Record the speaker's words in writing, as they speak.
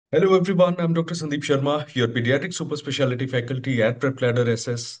Hello everyone, I'm Dr. Sandeep Sharma, your pediatric super specialty faculty at PrepLadder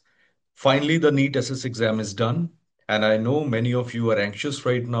SS. Finally, the NEET SS exam is done, and I know many of you are anxious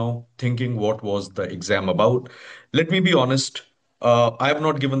right now, thinking what was the exam about. Let me be honest, I have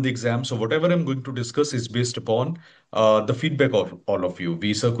not given the exam, so whatever I'm going to discuss is based upon the feedback of all of you.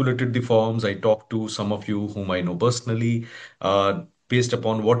 We circulated the forms, I talked to some of you whom I know personally, based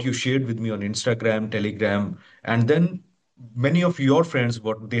upon what you shared with me on Instagram, Telegram, and then many of your friends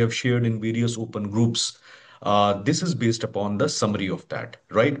what they have shared in various open groups. This is based upon the summary of that,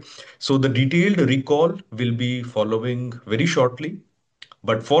 right? So the detailed recall will be following very shortly,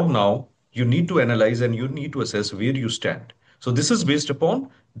 but for now you need to analyze and you need to assess where you stand. So this is based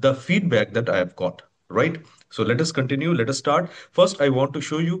upon the feedback that I have got, right? So let us continue, let us start. First I want to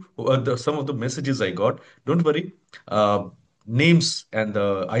show you some of the messages I got. Don't worry, uh, names and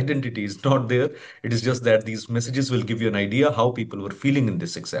the identity is not there. It is just that these messages will give you an idea how people were feeling in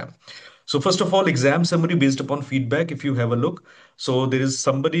this exam. So first of all, exam summary based upon feedback. If you have a look, so there is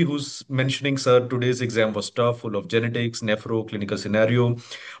somebody who's mentioning, sir, today's exam was tough, full of genetics, nephro, clinical scenario.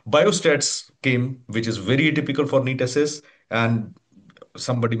 Biostats came, which is very atypical for NEET SS, and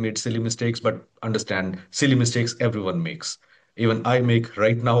somebody made silly mistakes, but understand silly mistakes everyone makes. Even I make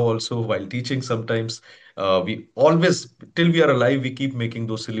right now also while teaching sometimes. We always, till we are alive, we keep making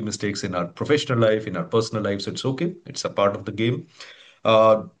those silly mistakes in our professional life, in our personal life. So it's okay. It's a part of the game.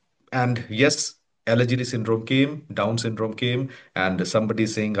 Uh, and yes, Alagiri syndrome came, Down syndrome came, and somebody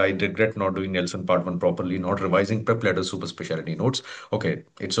saying, I regret not doing Nelson Part 1 properly, not revising PrepLadder super specialty notes. Okay,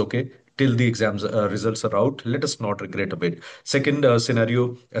 it's okay. Till the exams results are out, let us not regret a bit. Second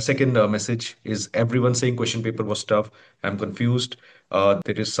scenario, a second message is everyone saying question paper was tough. I'm confused. There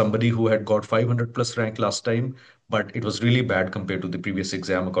is somebody who had got 500 plus rank last time, but it was really bad compared to the previous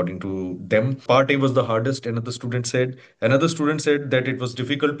exam, according to them. Part A was the hardest, another student said. Another student said that it was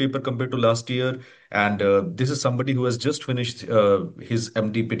difficult paper compared to last year. And this is somebody who has just finished his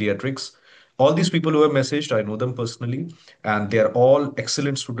MD Pediatrics. All these people who have messaged, I know them personally, and they are all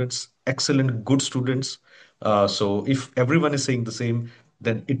excellent students, excellent, good students. So if everyone is saying the same,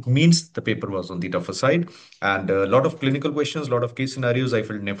 then it means the paper was on the tougher side. And a lot of clinical questions, a lot of case scenarios, I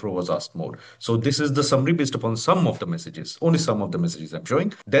felt nephro was asked more. So this is the summary based upon some of the messages, only some of the messages I'm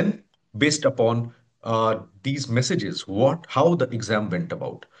showing. Then based upon these messages, how the exam went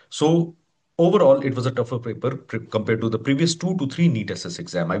about. So overall, it was a tougher paper compared to the previous 2 to 3 NEET SS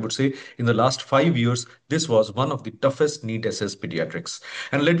exam. I would say in the last 5 years, this was one of the toughest NEET SS pediatrics.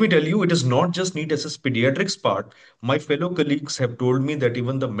 And let me tell you, it is not just NEET SS pediatrics part. My fellow colleagues have told me that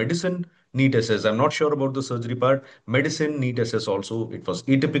even the medicine NEET SS, I'm not sure about the surgery part, medicine NEET SS also, it was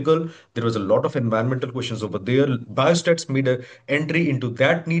atypical. There was a lot of environmental questions over there. Biostats made a entry into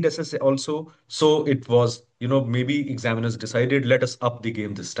that NEET SS also. So it was, maybe examiners decided, let us up the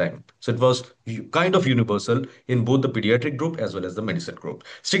game this time. So it was kind of universal in both the pediatric group as well as the medicine group.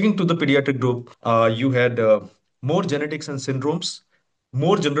 Sticking to the pediatric group, you had more genetics and syndromes,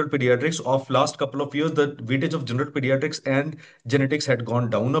 more general pediatrics. Of last couple of years, the weightage of general pediatrics and genetics had gone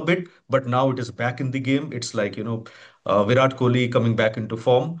down a bit, but now it is back in the game. It's like, Virat Kohli coming back into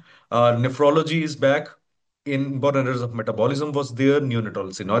form. Nephrology is back. Inborn errors of metabolism was there.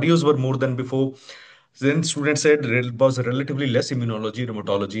 Neonatal scenarios were more than before. Then students said there was relatively less immunology,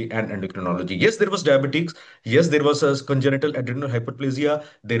 rheumatology, and endocrinology. Yes, there was diabetics. Yes, there was a congenital adrenal hyperplasia.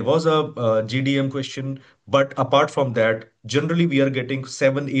 There was a GDM question. But apart from that, generally we are getting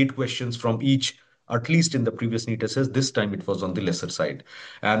 7, 8 questions from each. At least in the previous NEET assess, this time it was on the lesser side.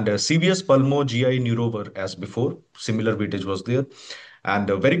 And CVS, Pulmo, GI, Neuro were as before. Similar weightage was there. And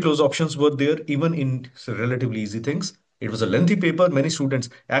very close options were there, even in relatively easy things. It was a lengthy paper. Many students,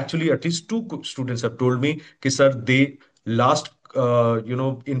 actually, at least two students have told me, "Ki sir, they last,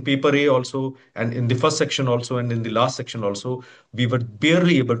 in paper A also, and in the first section also, and in the last section also, we were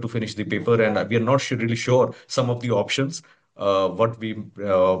barely able to finish the paper, and we are not really sure some of the options, what we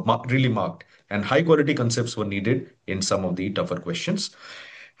really marked, and high quality concepts were needed in some of the tougher questions."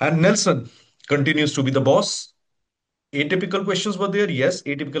 And Nelson continues to be the boss. Atypical questions were there. Yes,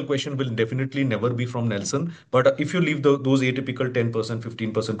 atypical question will definitely never be from Nelson. But if you leave those atypical 10%,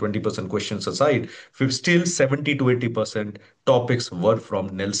 15%, 20% questions aside, still 70 to 80% topics were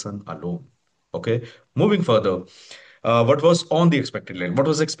from Nelson alone. Okay, moving further. What was on the expected line? What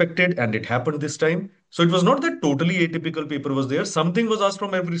was expected, and it happened this time. So it was not that totally atypical paper was there. Something was asked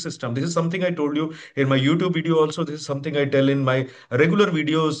from every system. This is something I told you in my YouTube video also. This is something I tell in my regular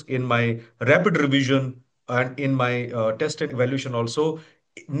videos, in my rapid revision, and in my test and evaluation also.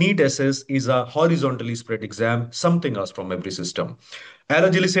 NEET SS is a horizontally spread exam, something asked from every system.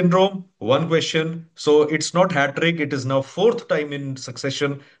 Allergy syndrome, one question. So it's not hat trick. It is now fourth time in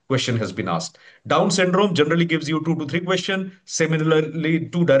succession question has been asked. Down syndrome generally gives you two to three question. Similarly,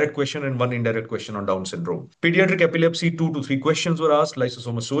 two direct question and one indirect question on Down syndrome. Pediatric epilepsy, two to three questions were asked.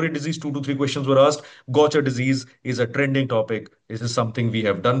 Lysosomal storage disease, two to three questions were asked. Gaucher disease is a trending topic. This is something we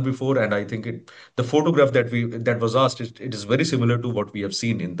have done before, and I think the photograph that was asked, it is very similar to what we have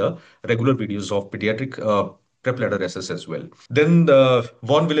seen in the regular videos of pediatric PrepLadder SS as well. Then the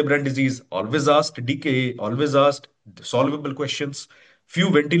von Willebrand disease, always asked. DKA, always asked. Solvable questions. Few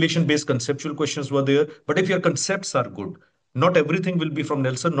ventilation-based conceptual questions were there. But if your concepts are good, not everything will be from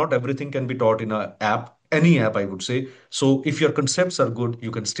Nelson. Not everything can be taught in an app, any app, I would say. So if your concepts are good, you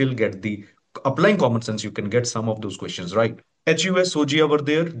can still get the applying common sense. You can get some of those questions right. HUS, SOGIA were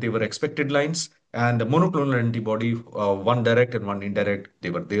there. They were expected lines. And the monoclonal antibody, one direct and one indirect, they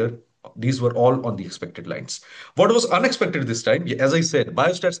were there. These were all on the expected lines. What was unexpected this time? As I said,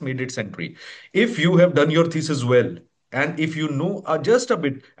 biostats made its entry. If you have done your thesis well, and if you know just a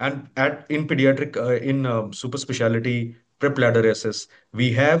bit, and at in pediatric, in super specialty prep ladder SS,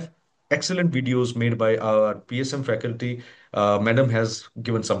 we have excellent videos made by our PSM faculty. Madam has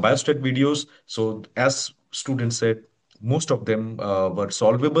given some biostat videos. So as students said, most of them were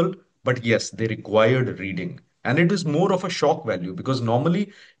solvable, but yes, they required reading. And it is more of a shock value because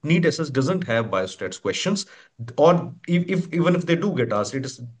normally NEET SS doesn't have biostats questions, or if even if they do get asked, it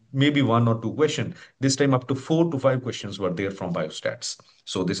is maybe one or two question. This time, up to 4 to 5 questions were there from biostats.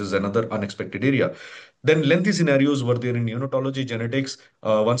 So this is another unexpected area. Then lengthy scenarios were there in neonatology, genetics.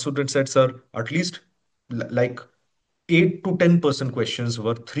 One student said, "Sir, at least like 8 to 10% questions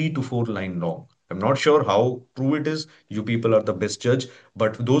were 3 to 4 line long." I'm not sure how true it is. You people are the best judge.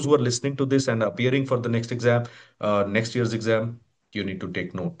 But those who are listening to this and appearing for the next exam, next year's exam, you need to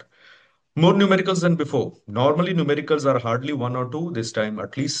take note. More numericals than before. Normally, numericals are hardly one or two. This time,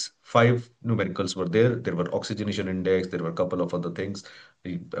 at least five numericals were there. There were oxygenation index. There were a couple of other things.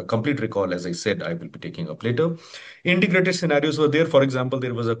 A complete recall, as I said, I will be taking up later. Integrated scenarios were there. For example,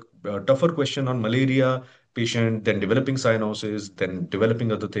 there was a tougher question on malaria patient, then developing cyanosis, then developing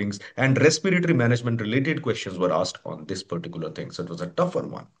other things, and respiratory management related questions were asked on this particular thing. So it was a tougher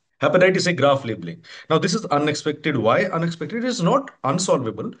one. Hepatitis A graph labeling. Now, this is unexpected. Why unexpected? It is not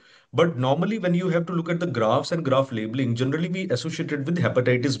unsolvable, but normally when you have to look at the graphs and graph labeling, generally we associate it with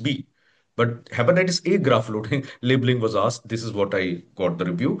hepatitis B. But hepatitis A graph loading labeling was asked. This is what I got the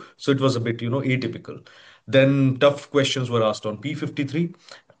review. So it was a bit, atypical. Then tough questions were asked on P53.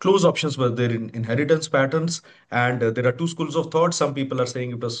 Close options were there in inheritance patterns, and there are two schools of thought. Some people are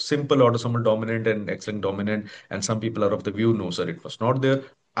saying it was simple autosomal dominant and X-linked dominant, and some people are of the view, no, sir, it was not there.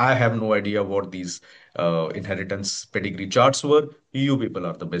 I have no idea what these inheritance pedigree charts were. You people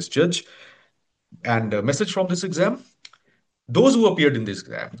are the best judge. And a message from this exam: those who appeared in this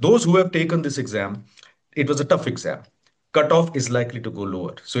exam, those who have taken this exam, it was a tough exam. Cutoff is likely to go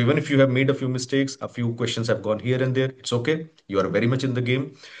lower. So even if you have made a few mistakes, a few questions have gone here and there, it's okay. You are very much in the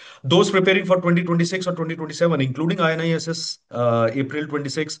game. Those preparing for 2026 or 2027, including INISS April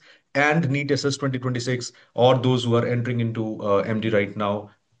 26 and NEET SS 2026, or those who are entering into MD right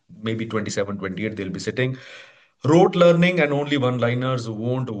now, maybe 27, 28, they'll be sitting. Rote learning and only one-liners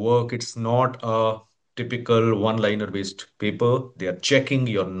won't work. It's not a typical one-liner based paper. They are checking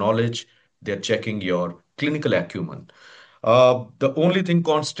your knowledge. They are checking your clinical acumen. The only thing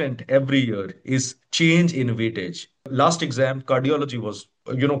constant every year is change in weightage. Last exam, cardiology was,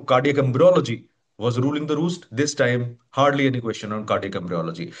 cardiac embryology was ruling the roost. This time, hardly any question on cardiac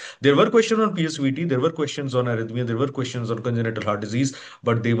embryology. There were questions on PSVT, there were questions on arrhythmia, there were questions on congenital heart disease,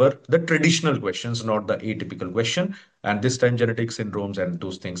 but they were the traditional questions, not the atypical question. And this time, genetic syndromes and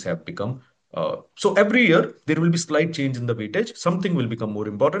those things have become. So every year there will be slight change in the weightage. Something will become more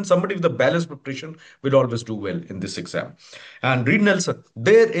important. Somebody with a balanced preparation will always do well in this exam. And read Nelson.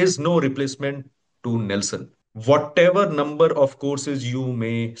 There is no replacement to Nelson. Whatever number of courses you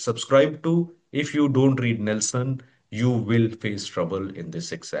may subscribe to, if you don't read Nelson, you will face trouble in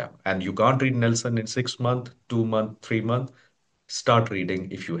this exam. And you can't read Nelson in 6 months, 2 months, 3 months. Start reading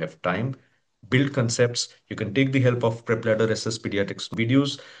if you have time. Build concepts. You can take the help of PrepLadder SS Pediatrics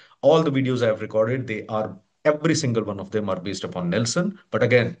videos. All the videos I have recorded, every single one of them are based upon Nelson. But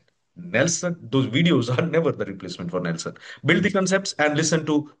again, Nelson, those videos are never the replacement for Nelson. Build the concepts and listen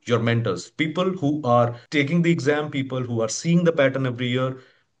to your mentors, people who are taking the exam, people who are seeing the pattern every year.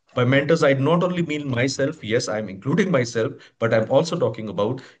 By mentors, I not only mean myself, yes, I'm including myself, but I'm also talking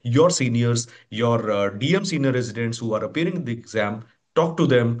about your seniors, your DM senior residents who are appearing in the exam. Talk to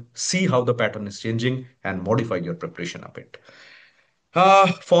them, see how the pattern is changing, and modify your preparation a bit.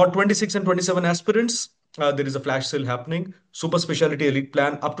 For 26 and 27 aspirants, there is a flash sale happening. Super specialty elite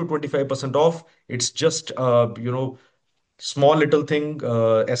plan up to 25% off. It's just small little thing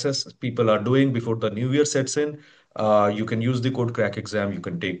SS people are doing before the new year sets in. You can use the code crack exam. You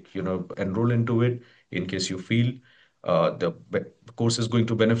can take, enroll into it in case you feel the course is going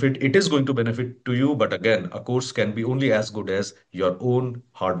to benefit. It is going to benefit to you, but again, a course can be only as good as your own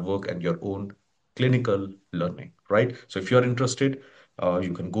hard work and your own clinical learning, right? So if you're interested,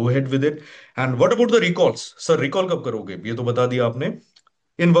 you can go ahead with it. And what about the recalls? Sir, recall कब करोगे? ये तो बता दिया आपने.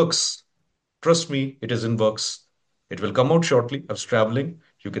 In works. Trust me, it is in works. It will come out shortly. I was traveling.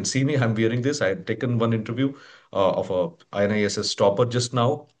 You can see me. I'm wearing this. I had taken one interview of a INISS topper just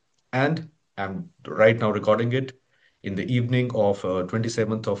now, and I'm right now recording it in the evening of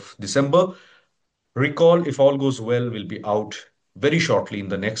 27th of December. Recall, if all goes well, will be out very shortly in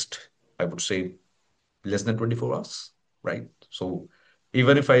the next, I would say, less than 24 hours, right? So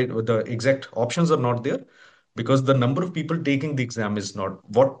even if the exact options are not there, because the number of people taking the exam is not,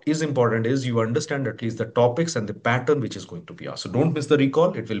 what is important is you understand at least the topics and the pattern which is going to be asked. So don't miss the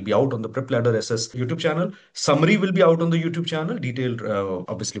recall. It will be out on the PrepLadder SS YouTube channel. Summary will be out on the YouTube channel. Detailed,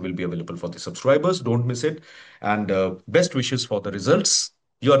 obviously, will be available for the subscribers. Don't miss it. And best wishes for the results.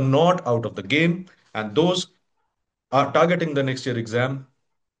 You are not out of the game. And those are targeting the next year exam,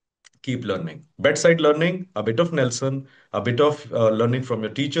 keep learning. Bedside learning, a bit of Nelson, a bit of learning from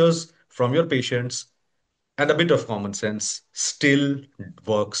your teachers, from your patients, and a bit of common sense still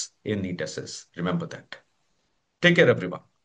works in NEET SS. Remember that. Take care, everyone.